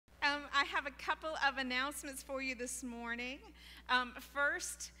have a couple of announcements for you this morning.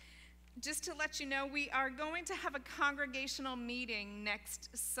 First, just to let you know, we are going to have a congregational meeting next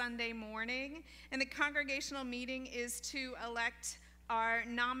Sunday morning, and the congregational meeting is to elect our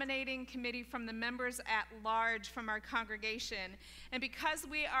nominating committee from the members at large from our congregation. And because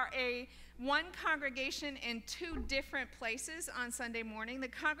we are one congregation in two different places on Sunday morning, the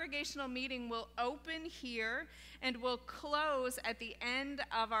congregational meeting will open here and will close at the end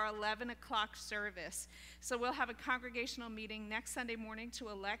of our 11 o'clock service. So we'll have a congregational meeting next Sunday morning to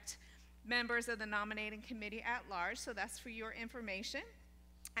elect members of the nominating committee at large, so that's for your information.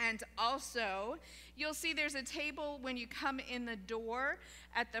 And also, you'll see there's a table when you come in the door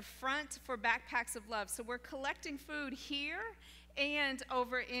at the front for Backpacks of Love. So we're collecting food here and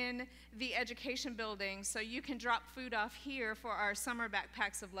over in the education building, so you can drop food off here for our summer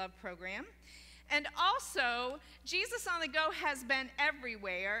Backpacks of Love program. And also, Jesus on the Go has been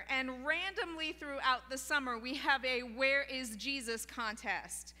everywhere, and randomly throughout the summer, we have a Where is Jesus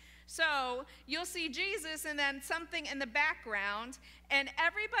contest. So you'll see Jesus and then something in the background, and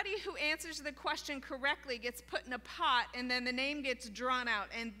everybody who answers the question correctly gets put in a pot, and then the name gets drawn out.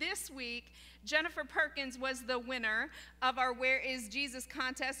 And this week, Jennifer Perkins was the winner of our Where is Jesus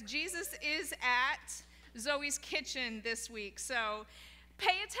contest. Jesus is at Zoe's Kitchen this week. So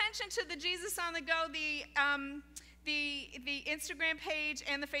pay attention to the Jesus on the Go, the Instagram page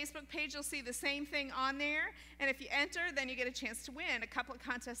and the Facebook page. You'll see the same thing on there. And if you enter, then you get a chance to win a couple of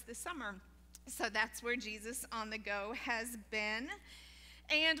contests this summer. So that's where Jesus on the Go has been.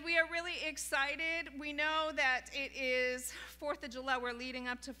 And we are really excited. We know that it is 4th of July. We're leading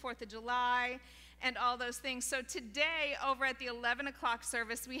up to 4th of July and all those things. So today, over at the 11 o'clock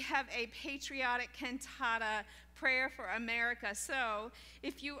service, we have a patriotic cantata, Prayer for America. So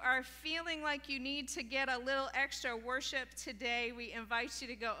if you are feeling like you need to get a little extra worship today, we invite you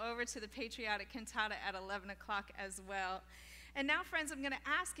to go over to the patriotic cantata at 11 o'clock as well. And now, friends, I'm going to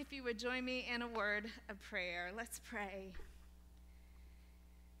ask if you would join me in a word of prayer. Let's pray.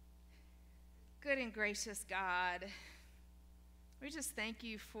 Good and gracious God, we just thank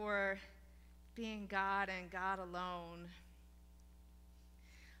you for being God and God alone.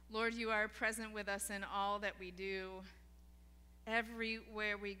 Lord, you are present with us in all that we do,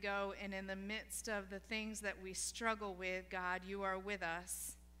 everywhere we go, and in the midst of the things that we struggle with, God, you are with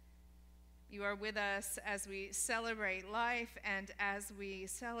us. You are with us as we celebrate life and as we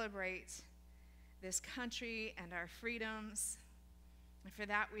celebrate this country and our freedoms. And for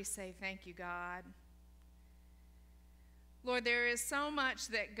that we say thank you, God. Lord, there is so much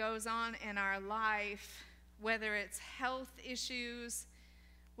that goes on in our life, whether it's health issues,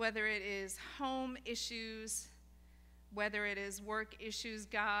 whether it is home issues, whether it is work issues,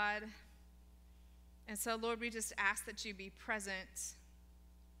 God. And so, Lord, we just ask that you be present.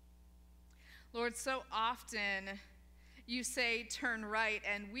 Lord, so often you say turn right,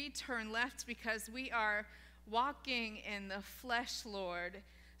 and we turn left because we are walking in the flesh, Lord.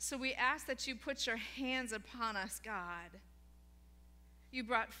 So we ask that you put your hands upon us, God. You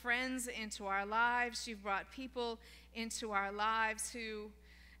brought friends into our lives. You've brought people into our lives who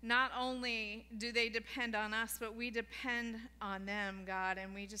not only do they depend on us, but we depend on them, God.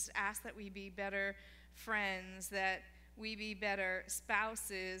 And we just ask that we be better friends, that we be better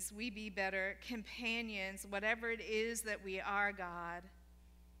spouses, we be better companions, whatever it is that we are, God.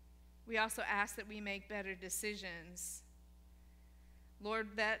 We also ask that we make better decisions. Lord,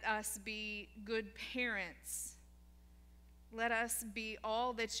 let us be good parents. Let us be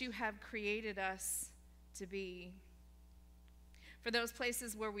all that you have created us to be. For those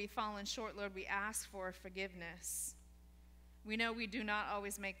places where we've fallen short, Lord, we ask for forgiveness. We know we do not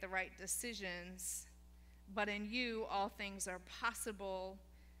always make the right decisions, but in you all things are possible,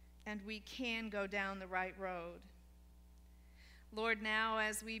 and we can go down the right road. Lord, now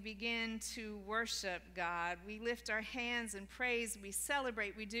as we begin to worship, God, we lift our hands in praise, we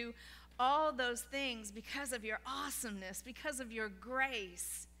celebrate, we do all those things because of your awesomeness, because of your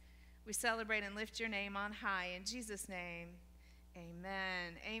grace. We celebrate and lift your name on high. In Jesus' name,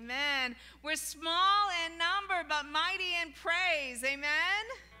 amen. Amen. We're small in number, but mighty in praise. Amen?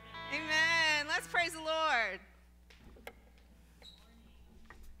 Amen. Let's praise the Lord.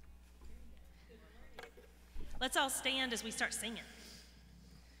 Let's all stand as we start singing.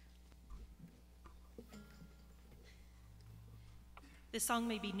 This song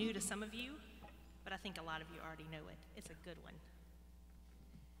may be new to some of you, but I think a lot of you already know it. It's a good one.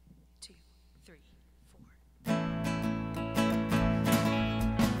 2, 3, 4.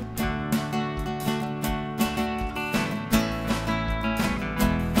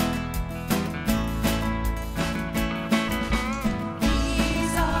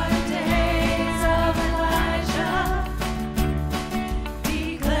 These are the days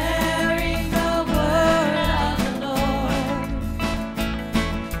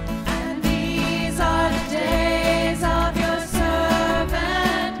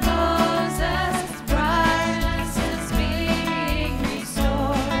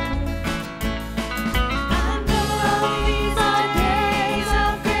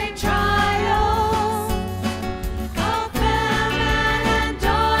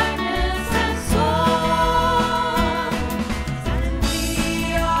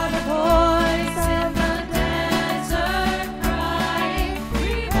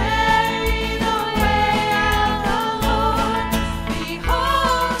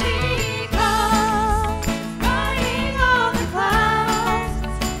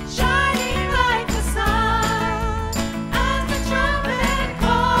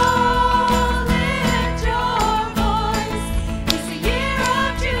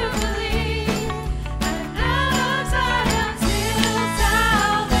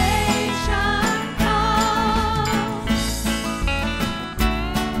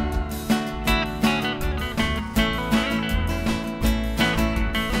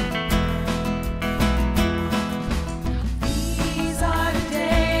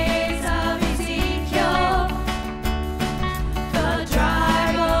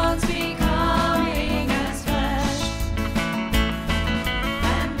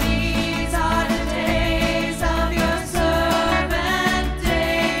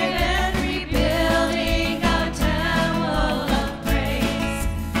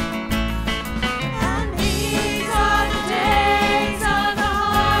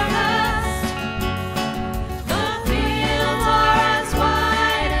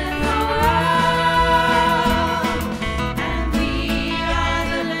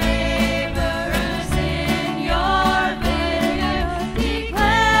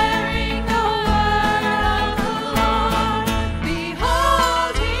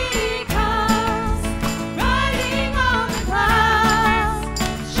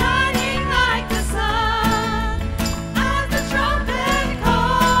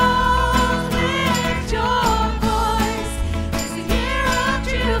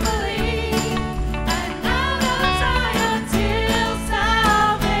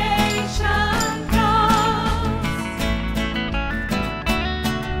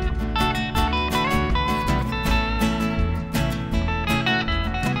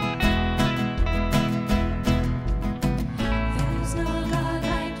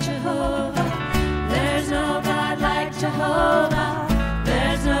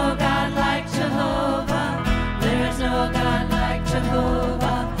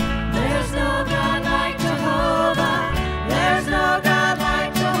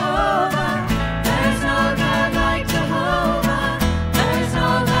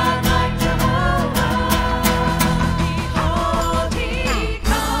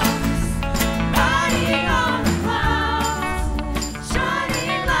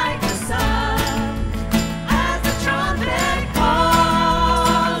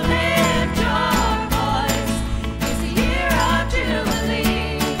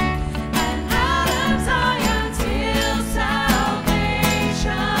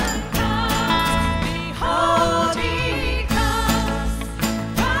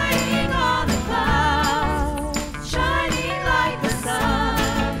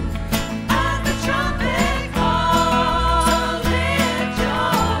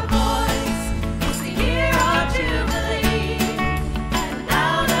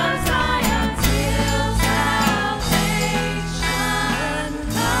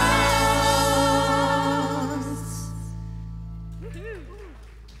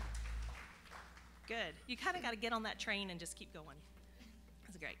get on that train and just keep going.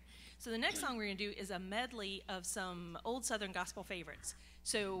 That's great. So the next song we're going to do is a medley of some old Southern gospel favorites.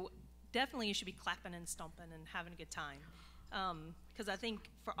 So definitely you should be clapping and stomping and having a good time. Because I think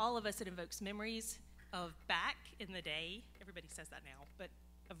for all of us it invokes memories of back in the day. Everybody says that now, but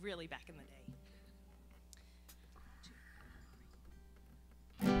of really back in the day.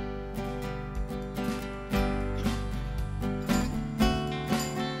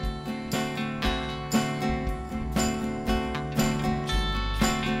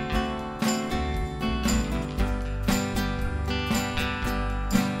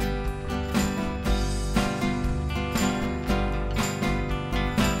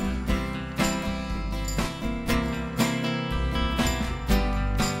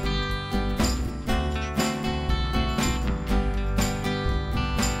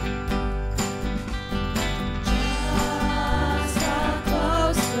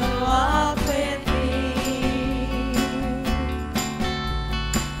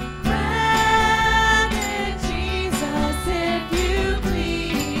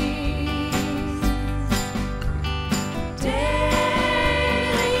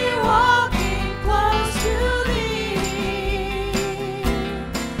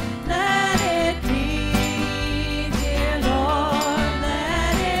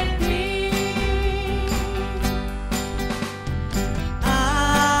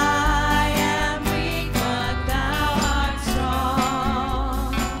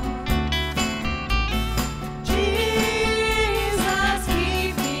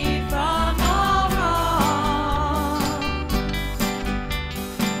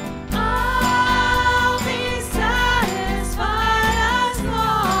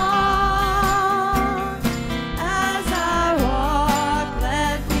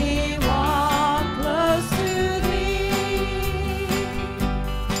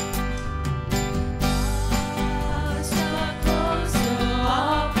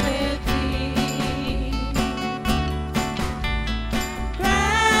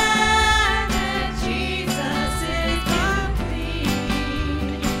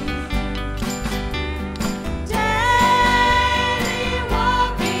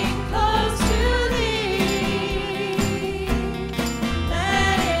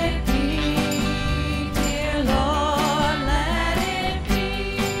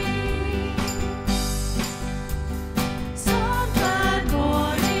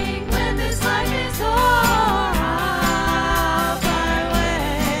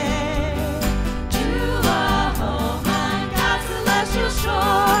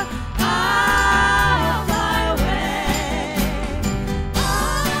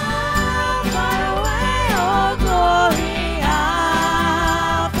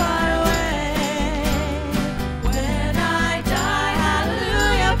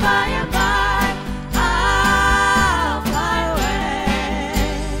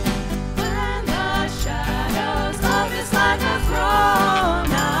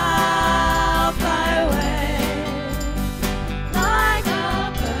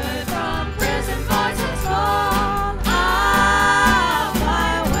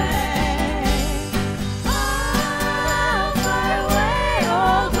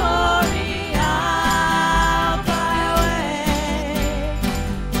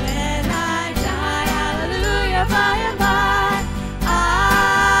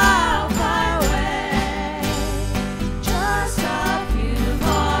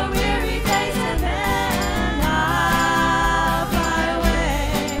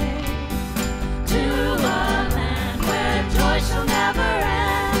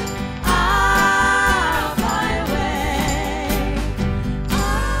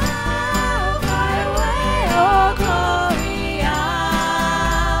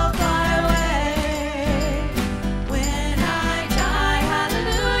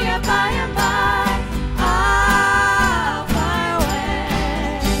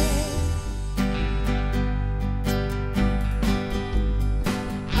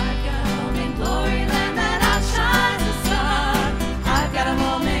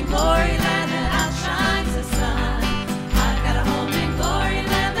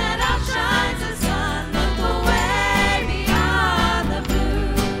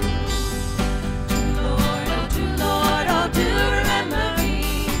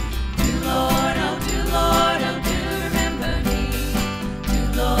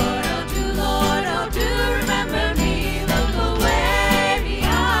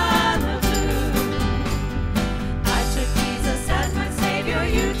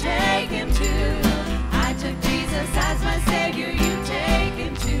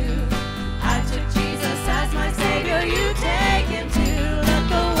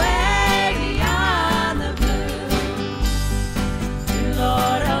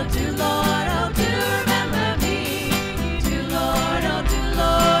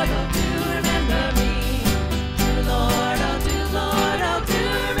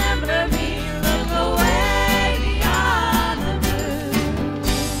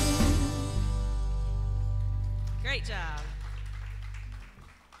 Great job.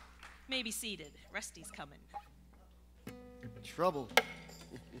 May be seated. Rusty's coming. Trouble.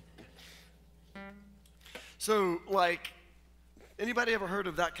 So, like, anybody ever heard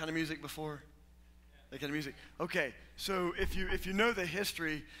of that kind of music before? That kind of music? Okay, so if you know the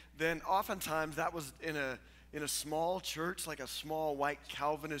history, then oftentimes that was in a small church, like a small white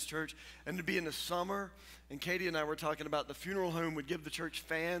Calvinist church, and to be in the summer. And Katie and I were talking about the funeral home would give the church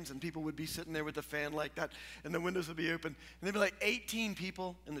fans, and people would be sitting there with the fan like that, and the windows would be open, and there'd be like 18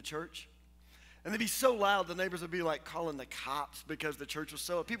 people in the church. And they'd be so loud, the neighbors would be like calling the cops because the church was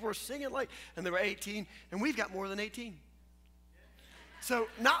so, people were singing like, and there were 18, and we've got more than 18. So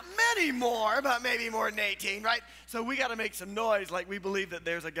not many more, but maybe more than 18, right? So we got to make some noise like we believe that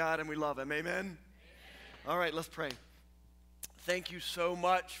there's a God and we love him, amen? All right, let's pray. Thank you so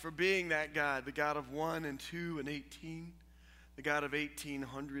much for being that God, the God of 1 and 2 and 18, the God of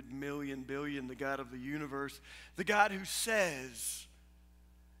 1,800 million billion, the God of the universe, the God who says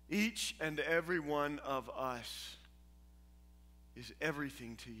each and every one of us is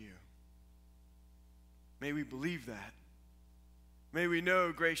everything to you. May we believe that. May we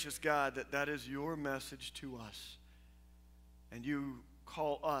know, gracious God, that that is your message to us, and you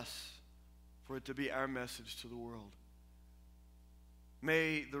call us for it to be our message to the world.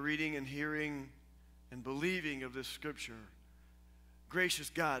 May the reading and hearing and believing of this scripture, gracious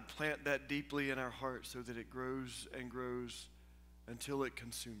God, plant that deeply in our hearts so that it grows and grows until it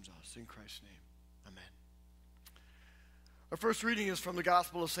consumes us. In Christ's name, amen. Our first reading is from the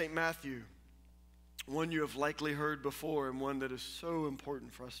Gospel of St. Matthew, one you have likely heard before and one that is so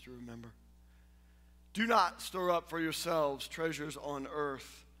important for us to remember. Do not store up for yourselves treasures on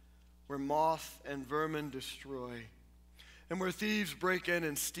earth where moth and vermin destroy, and where thieves break in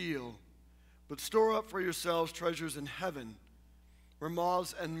and steal. But store up for yourselves treasures in heaven, where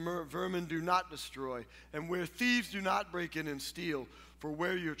moths and vermin do not destroy, and where thieves do not break in and steal. For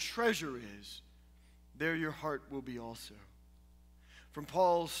where your treasure is, there your heart will be also. From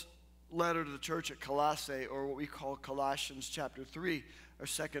Paul's letter to the church at Colossae, or what we call Colossians chapter 3, our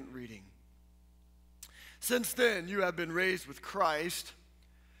second reading. Since then you have been raised with Christ.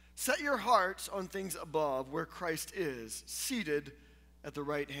 Set your hearts on things above, where Christ is, seated at the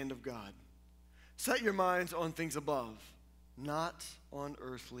right hand of God. Set your minds on things above, not on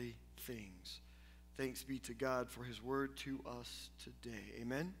earthly things. Thanks be to God for his word to us today.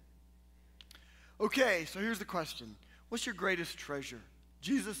 Amen? Okay, so here's the question. What's your greatest treasure?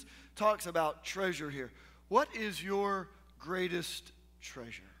 Jesus talks about treasure here. What is your greatest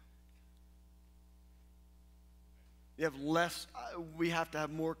treasure? You have less, we have to have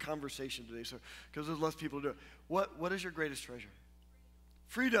more conversation today, so because there's less people to do it. What is your greatest treasure?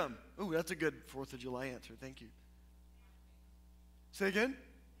 Freedom. Oh, that's a good 4th of July answer. Thank you. Say again?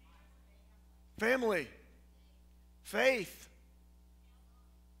 Family. Faith.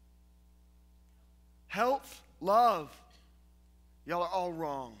 Health. Love. Y'all are all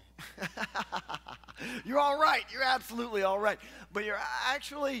wrong. You're all right. You're absolutely all right. But you're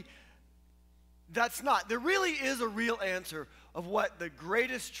actually... That's not. There really is a real answer of what the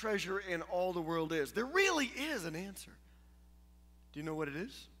greatest treasure in all the world is. There really is an answer. Do you know what it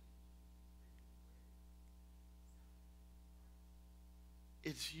is?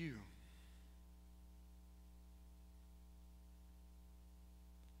 It's you.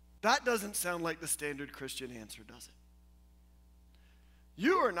 That doesn't sound like the standard Christian answer, does it?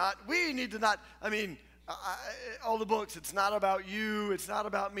 You are not. We need to not. I mean, all the books, it's not about you, it's not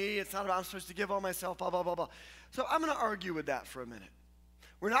about me, it's not about I'm supposed to give all myself, blah, blah, blah, blah. So I'm going to argue with that for a minute.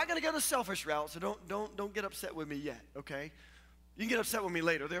 We're not going to go the selfish route, so don't get upset with me yet, okay? You can get upset with me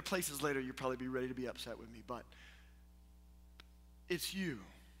later. There are places later you'll probably be ready to be upset with me, but it's you.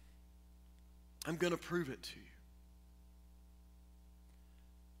 I'm going to prove it to you.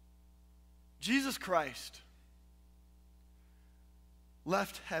 Jesus Christ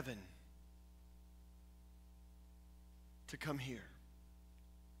left heaven to come here.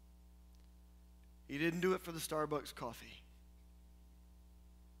 He didn't do it for the Starbucks coffee.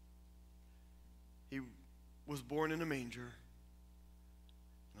 He was born in a manger,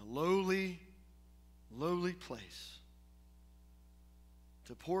 in a lowly, lowly place,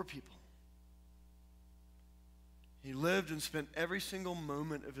 to poor people. He lived and spent every single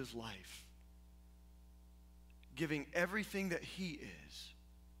moment of his life giving everything that he is,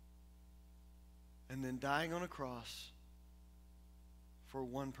 and then dying on a cross for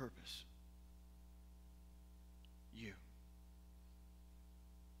one purpose. You.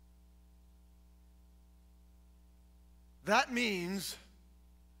 That means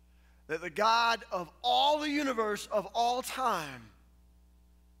that the God of all the universe of all time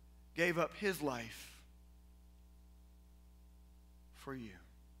gave up his life for you.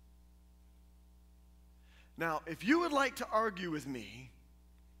 Now, if you would like to argue with me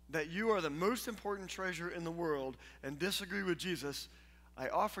that you are the most important treasure in the world and disagree with Jesus, I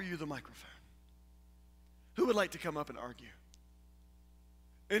offer you the microphone. Who would like to come up and argue?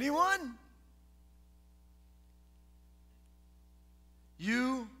 Anyone?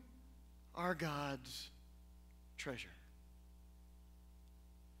 You are God's treasure.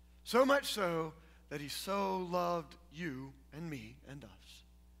 So much so that he so loved you and me and us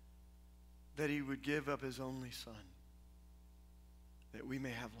that he would give up his only son that we may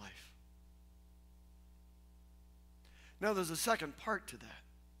have life. Now there's a second part to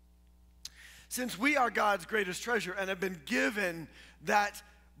that. Since we are God's greatest treasure and have been given that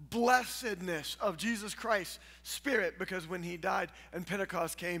blessedness of Jesus Christ's Spirit, because when he died and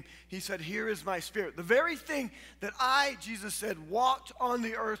Pentecost came, he said, "Here is my Spirit." The very thing that Jesus said, walked on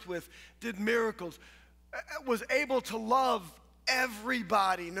the earth with, did miracles, was able to love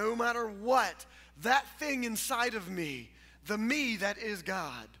everybody, no matter what. That thing inside of me, the me that is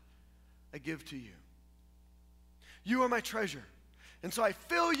God, I give to you. You are my treasure. And so I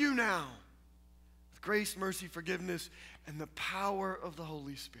fill you now with grace, mercy, forgiveness, and the power of the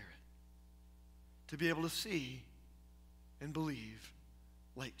Holy Spirit to be able to see and believe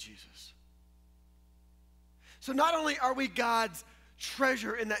like Jesus. So not only are we God's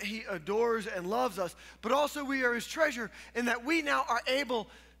treasure in that he adores and loves us, but also we are his treasure in that we now are able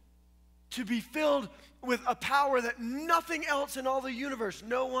to be filled with a power that nothing else in all the universe,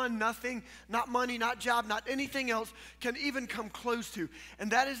 no one, nothing, not money, not job, not anything else can even come close to.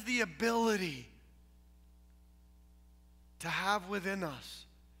 And that is the ability to have within us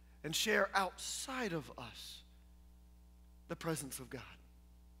and share outside of us the presence of God.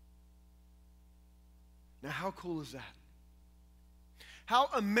 Now, how cool is that? How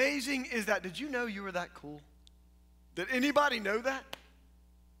amazing is that? Did you know you were that cool? Did anybody know that?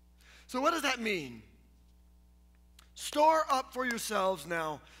 So what does that mean? Store up for yourselves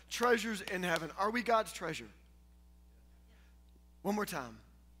now treasures in heaven. Are we God's treasure? One more time.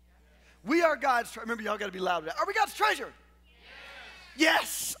 We are God's treasure. Remember, y'all got to be loud. Are we God's treasure?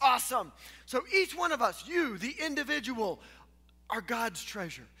 Yes, awesome. So each one of us, you, the individual, are God's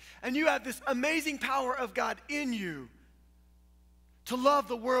treasure. And you have this amazing power of God in you to love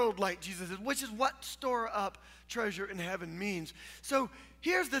the world like Jesus did, which is what store up treasure in heaven means. So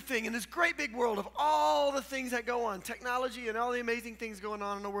here's the thing, in this great big world of all the things that go on, technology and all the amazing things going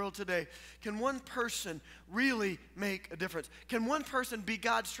on in the world today, can one person really make a difference? Can one person be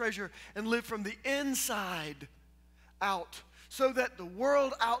God's treasure and live from the inside out so that the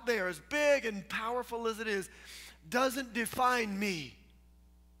world out there, as big and powerful as it is, doesn't define me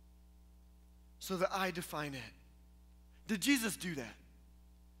so that I define it? Did Jesus do that?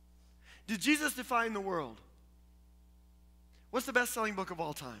 Did Jesus define the world? What's the best-selling book of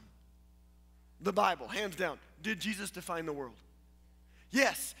all time? The Bible, hands down. Did Jesus define the world?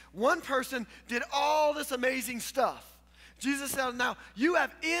 Yes. One person did all this amazing stuff. Jesus said, now, you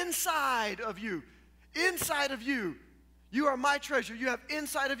have inside of you, you are my treasure. You have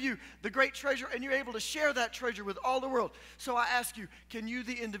inside of you the great treasure, and you're able to share that treasure with all the world. So I ask you, can you,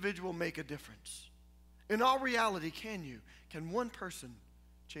 the individual, make a difference? In all reality, can you? Can one person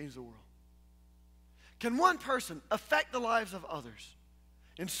change the world? Can one person affect the lives of others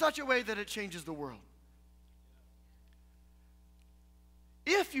in such a way that it changes the world?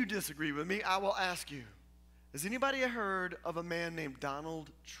 If you disagree with me, I will ask you, has anybody heard of a man named Donald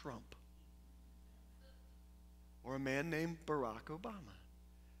Trump? Or a man named Barack Obama?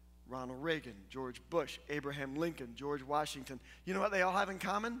 Ronald Reagan, George Bush, Abraham Lincoln, George Washington. You know what they all have in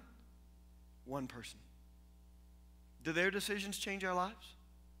common? One person. Do their decisions change our lives?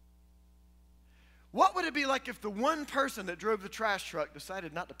 What would it be like if the one person that drove the trash truck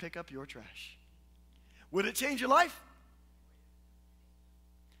decided not to pick up your trash? Would it change your life?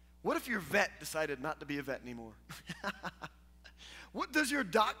 What if your vet decided not to be a vet anymore? What, does your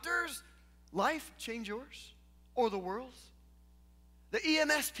doctor's life change yours or the world's? The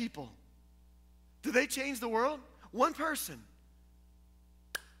EMS people, do they change the world? One person.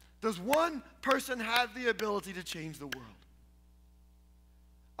 Does one person have the ability to change the world?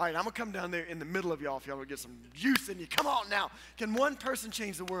 All right, I'm going to come down there in the middle of y'all if y'all will get some juice in you. Come on now. Can one person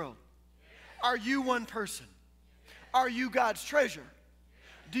change the world? Are you one person? Are you God's treasure?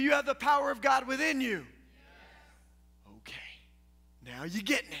 Do you have the power of God within you? Okay, now you're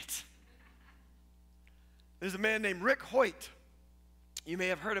getting it. There's a man named Rick Hoyt. You may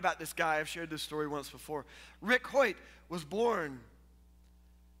have heard about this guy. I've shared this story once before. Rick Hoyt was born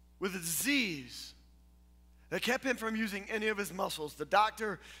with a disease that kept him from using any of his muscles. The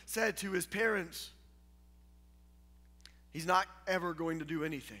doctor said to his parents, He's not ever going to do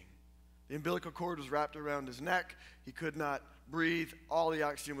anything. The umbilical cord was wrapped around his neck. He could not breathe. All the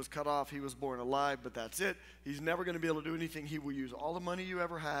oxygen was cut off. He was born alive, but that's it. He's never going to be able to do anything. He will use all the money you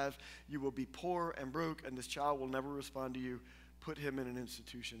ever have. You will be poor and broke, and this child will never respond to you. Put him in an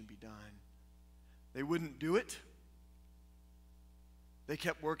institution and be done. They wouldn't do it. They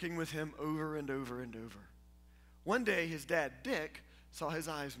kept working with him over and over and over. One day, his dad, Dick, saw his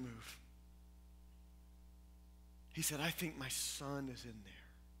eyes move. He said, I think my son is in there.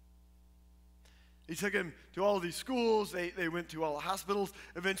 He took him to all of these schools. They went to all the hospitals.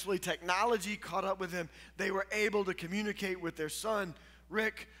 Eventually, technology caught up with him. They were able to communicate with their son,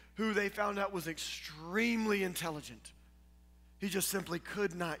 Rick, who they found out was extremely intelligent. He just simply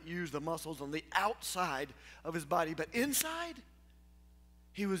could not use the muscles on the outside of his body. But inside,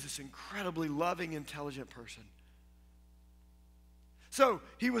 he was this incredibly loving, intelligent person. So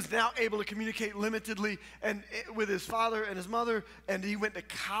he was now able to communicate limitedly and with his father and his mother, and he went to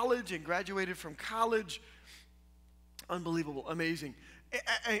college and graduated from college. Unbelievable, amazing.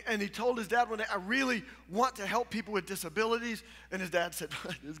 And he told his dad one day, I really want to help people with disabilities. And his dad said,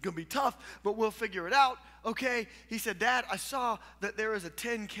 it's going to be tough, but we'll figure it out. Okay. He said, Dad, I saw that there is a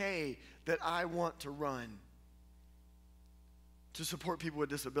 10K that I want to run to support people with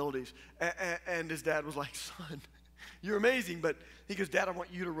disabilities. And his dad was like, son, you're amazing, but he goes, Dad, I want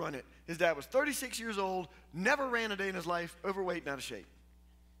you to run it. His dad was 36 years old, never ran a day in his life, overweight and out of shape.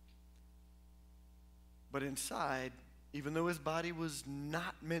 But inside, even though his body was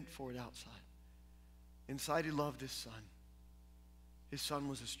not meant for it outside, inside he loved his son. His son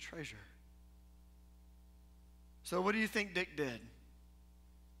was his treasure. So what do you think Dick did?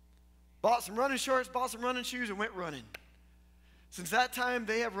 Bought some running shorts, bought some running shoes, and went running. Since that time,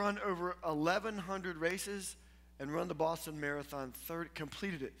 they have run over 1,100 races and run the Boston Marathon,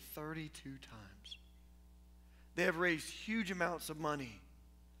 completed it 32 times. They have raised huge amounts of money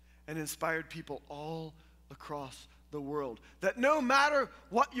and inspired people all across the world. That no matter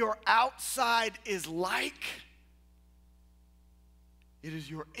what your outside is like, it is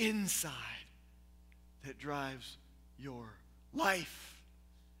your inside that drives your life.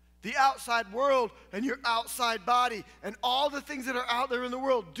 The outside world and your outside body and all the things that are out there in the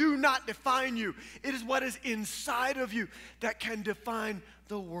world do not define you. It is what is inside of you that can define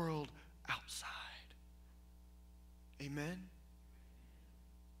the world outside. Amen?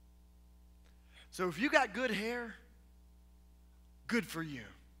 So if you got good hair, good for you.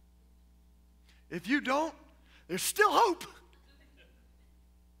 If you don't, there's still hope.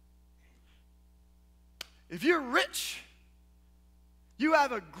 If you're rich, you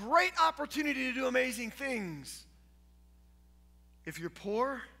have a great opportunity to do amazing things. If you're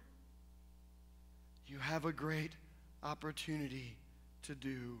poor, you have a great opportunity to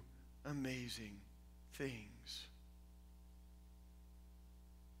do amazing things.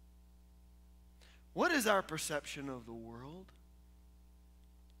 What is our perception of the world?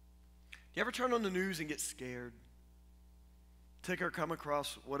 Do you ever turn on the news and get scared? Take or come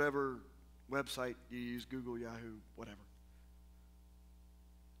across whatever website you use, Google, Yahoo, whatever.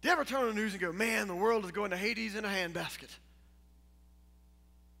 Do you ever turn on the news and go, man, the world is going to Hades in a handbasket?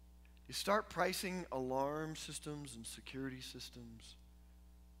 You start pricing alarm systems and security systems.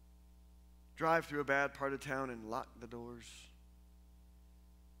 Drive through a bad part of town and lock the doors.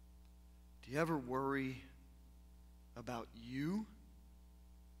 Do you ever worry about you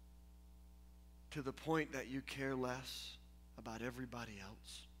to the point that you care less about everybody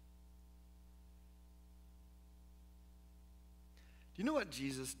else? Do you know what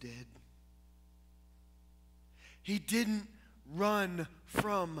Jesus did? He didn't run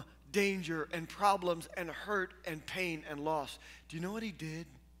from danger and problems and hurt and pain and loss. Do you know what he did?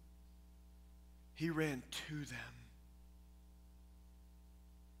 He ran to them.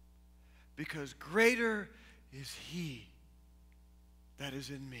 Because greater is he that is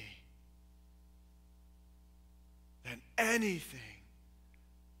in me than anything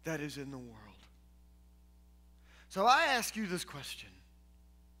that is in the world. So I ask you this question.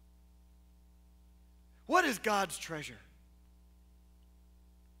 What is God's treasure?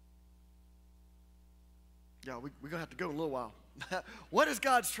 Yeah, we're going to have to go in a little while. What is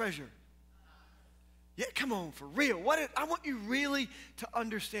God's treasure? Yeah, come on, for real. I want you really to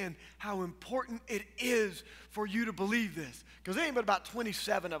understand how important it is for you to believe this. Because there ain't but about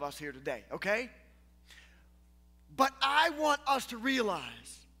 27 of us here today, okay? But I want us to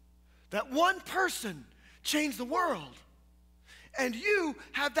realize that one person changed the world. And you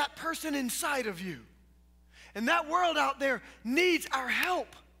have that person inside of you. And that world out there needs our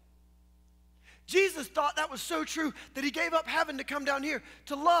help. Jesus thought that was so true that he gave up heaven to come down here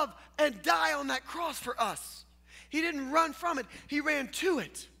to love and die on that cross for us. He didn't run from it. He ran to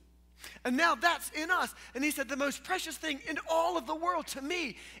it. And now that's in us. And he said, the most precious thing in all of the world to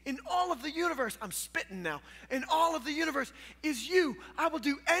me, in all of the universe, I'm spitting now, in all of the universe is you. I will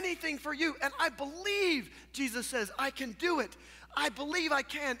do anything for you. And I believe, Jesus says, I can do it. I believe I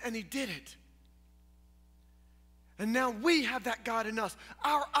can. And he did it. And now we have that God in us.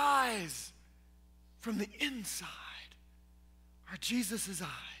 Our eyes from the inside are Jesus'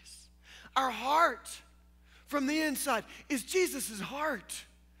 eyes. Our heart from the inside is Jesus' heart.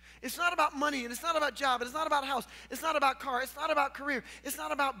 It's not about money, and it's not about job, and it's not about house, it's not about car, it's not about career, it's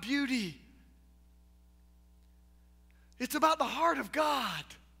not about beauty. It's about the heart of God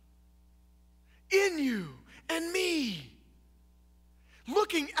in you and me,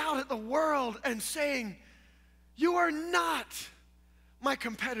 looking out at the world and saying, you are not my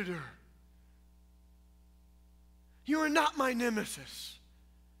competitor. You are not my nemesis,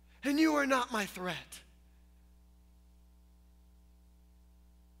 and you are not my threat.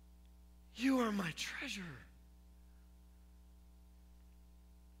 You are my treasure.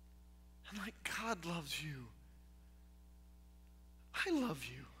 And like God loves you, I love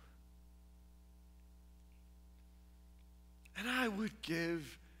you. And I would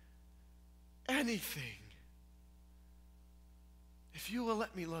give anything if you will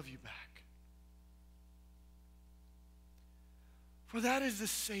let me love you back. For that is the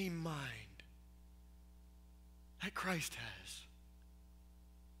same mind that Christ has.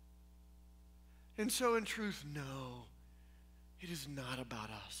 And so in truth, no, it is not about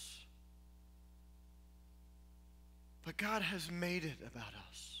us. But God has made it about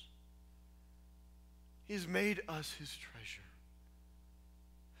us. He has made us his treasure.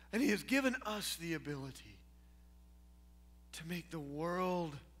 And he has given us the ability to make the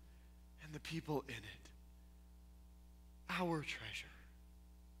world and the people in it our treasure.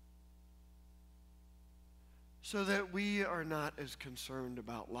 So that we are not as concerned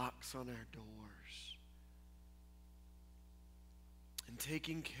about locks on our doors and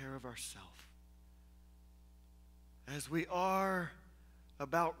taking care of ourselves as we are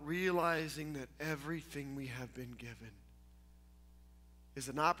about realizing that everything we have been given is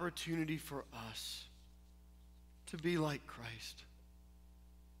an opportunity for us to be like Christ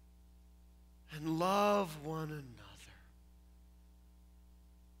and love one another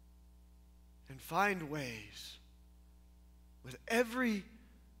and find ways with every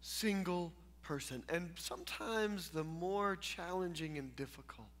single person. And sometimes the more challenging and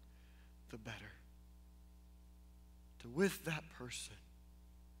difficult, the better. To, with that person,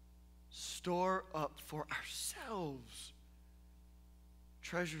 store up for ourselves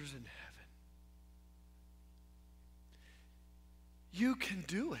treasures in heaven. You can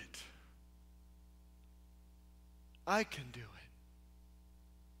do it. I can do it.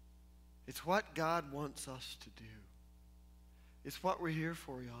 It's what God wants us to do. It's what we're here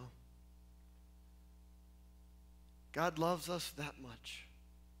for, y'all. God loves us that much.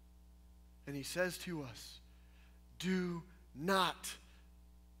 And he says to us, do not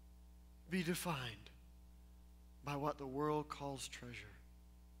be defined by what the world calls treasure.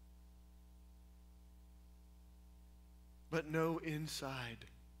 But know inside,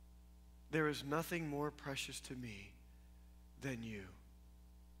 there is nothing more precious to me than you.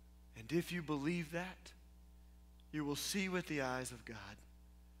 And if you believe that, you will see with the eyes of God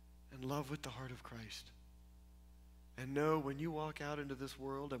and love with the heart of Christ. And know when you walk out into this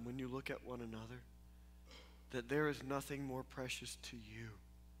world and when you look at one another, that there is nothing more precious to you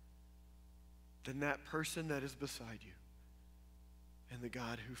than that person that is beside you and the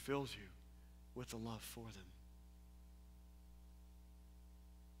God who fills you with the love for them.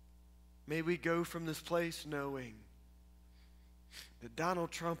 May we go from this place knowing that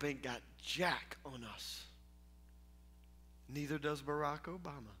Donald Trump ain't got jack on us. Neither does Barack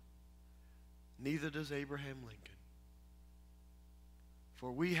Obama. Neither does Abraham Lincoln.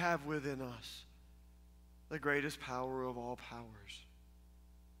 For we have within us the greatest power of all powers,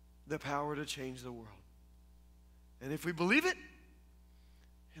 the power to change the world. And if we believe it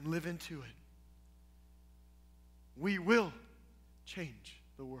and live into it, we will change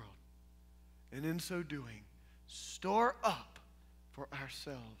the world. And in so doing, store up for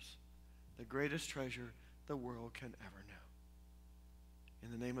ourselves the greatest treasure the world can ever know.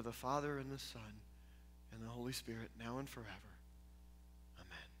 In the name of the Father, and the Son, and the Holy Spirit, now and forever.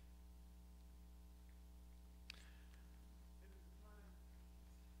 Amen.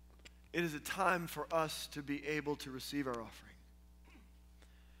 It is a time for us to be able to receive our offering.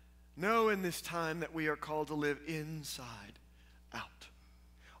 Know in this time that we are called to live inside out.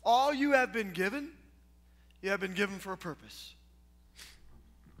 All you have been given for a purpose.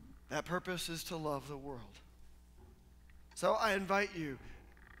 That purpose is to love the world. So I invite you.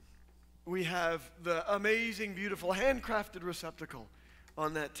 We have the amazing, beautiful, handcrafted receptacle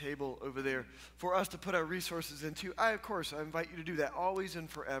on that table over there for us to put our resources into. I invite you to do that always and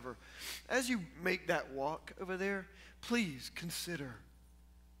forever. As you make that walk over there, please consider,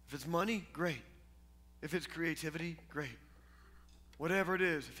 if it's money, great. If it's creativity, great. Whatever it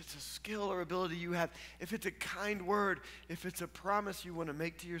is, if it's a skill or ability you have, if it's a kind word, if it's a promise you want to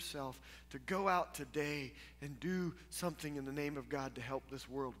make to yourself to go out today and do something in the name of God to help this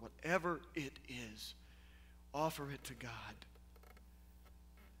world, whatever it is, offer it to God.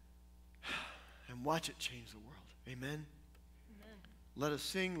 And watch it change the world. Amen? Amen. Let us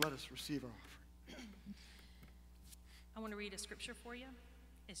sing. Let us receive our offering. I want to read a scripture for you.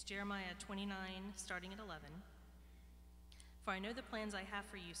 It's Jeremiah 29, starting at 11. For I know the plans I have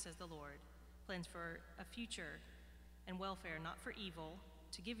for you, says the Lord, plans for a future and welfare, not for evil,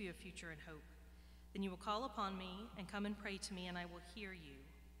 to give you a future and hope. Then you will call upon me and come and pray to me, and I will hear you.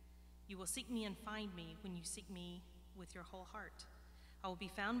 You will seek me and find me when you seek me with your whole heart. I will be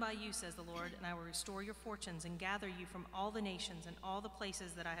found by you, says the Lord, and I will restore your fortunes and gather you from all the nations and all the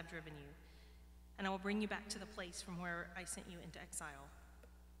places that I have driven you. And I will bring you back to the place from where I sent you into exile.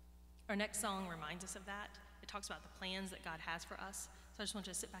 Our next song reminds us of that. It talks about the plans that God has for us. So I just want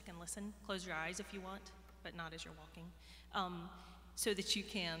you to sit back and listen. Close your eyes if you want, but not as you're walking, so that you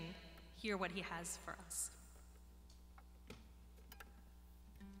can hear what he has for us.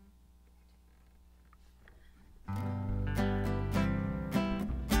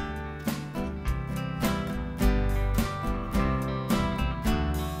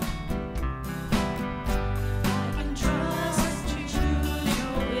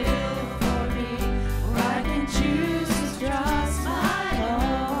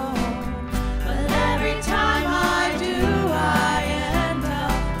 Time I do, I end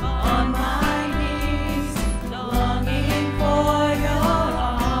up on my knees.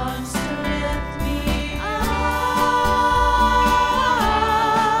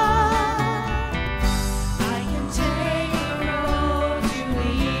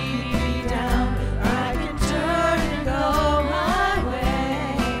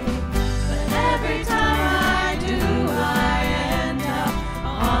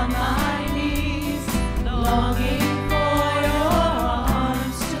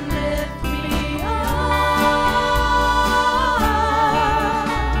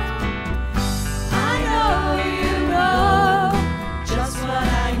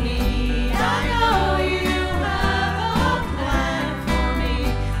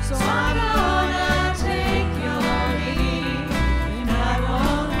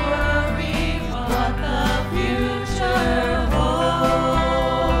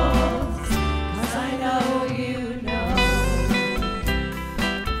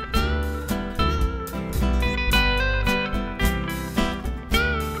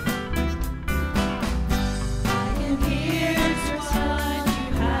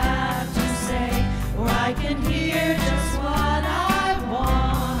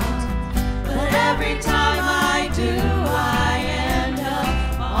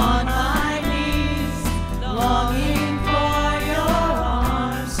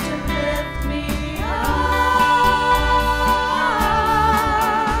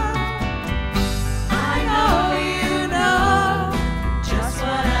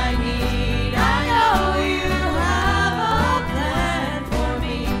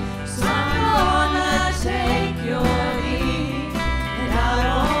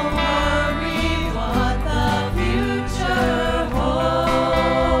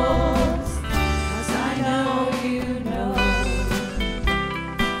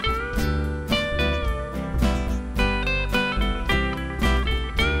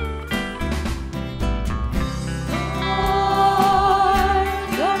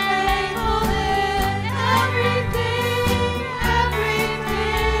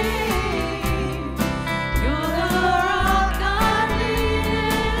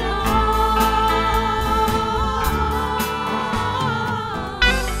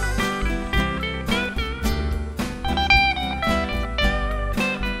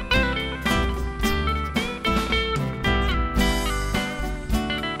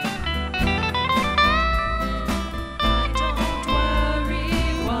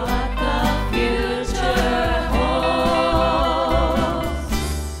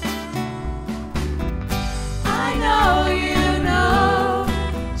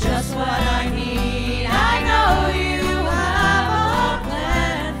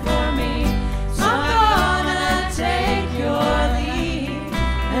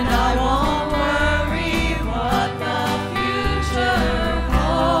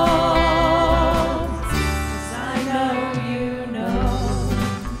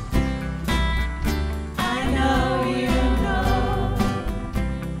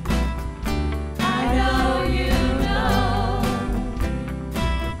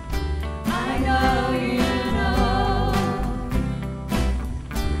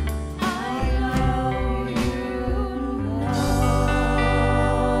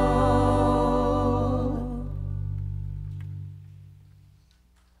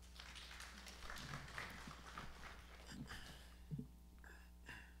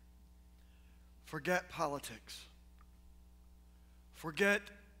 Forget politics. Forget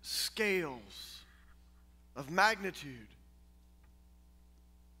scales of magnitude.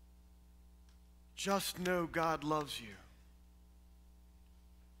 Just know God loves you.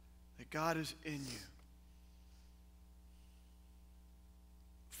 That God is in you.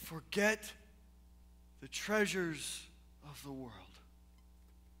 Forget the treasures of the world.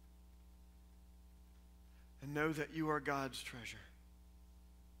 And know that you are God's treasure.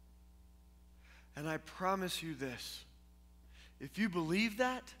 And I promise you this. If you believe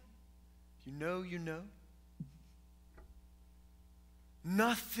that, you know,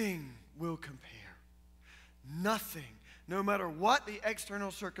 nothing will compare. Nothing. No matter what the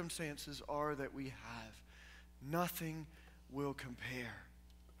external circumstances are that we have, nothing will compare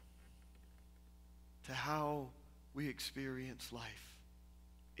to how we experience life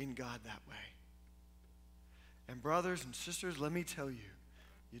in God that way. And brothers and sisters, let me tell you,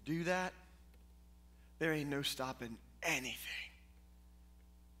 you do that, there ain't no stopping anything.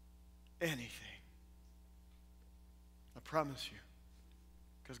 Anything. I promise you,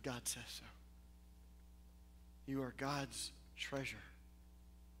 because God says so. You are God's treasure.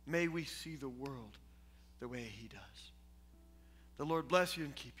 May we see the world the way He does. The Lord bless you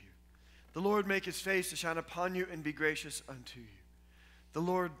and keep you. The Lord make His face to shine upon you and be gracious unto you. The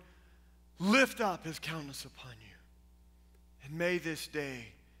Lord lift up His countenance upon you. And may this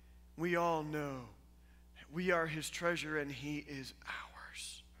day we all know that we are His treasure and He is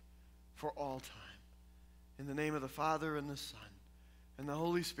ours for all time. In the name of the Father and the Son and the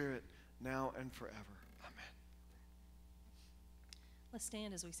Holy Spirit, now and forever. Amen. Let's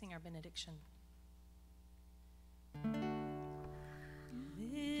stand as we sing our benediction.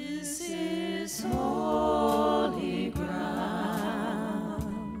 This is holy ground.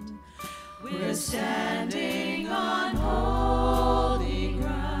 We're standing on holy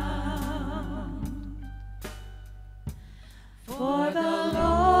ground. For the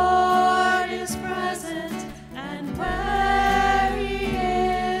Lord is present, and where He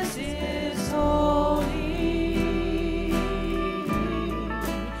is holy.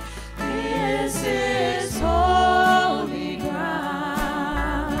 This is holy ground.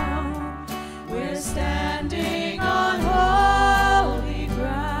 We're standing on holy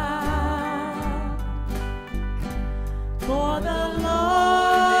ground.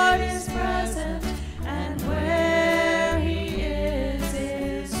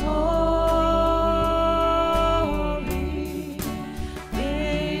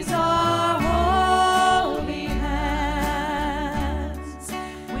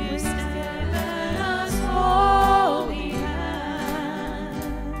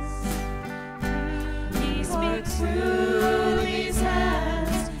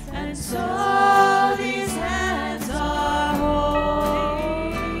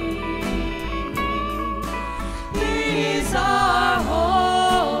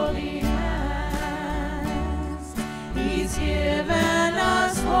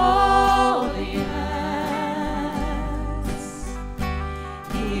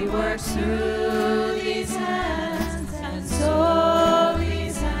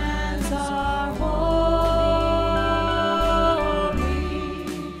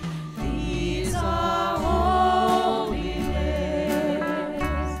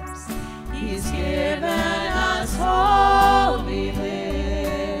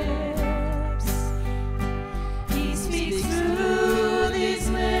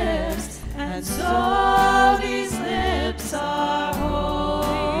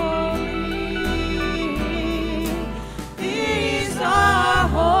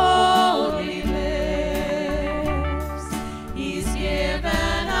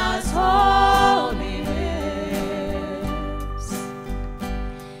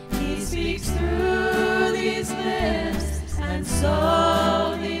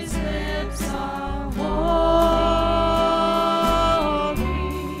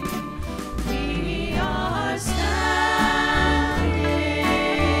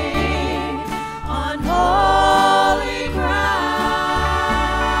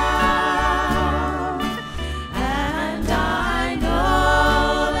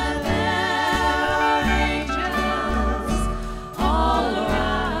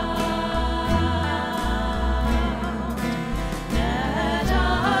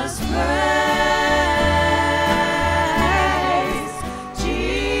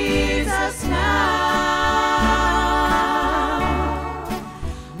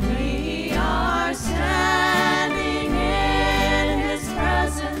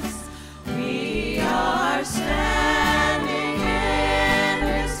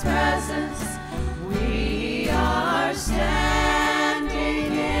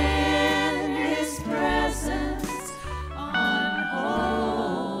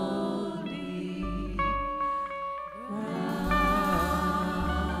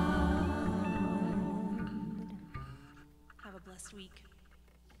 next week.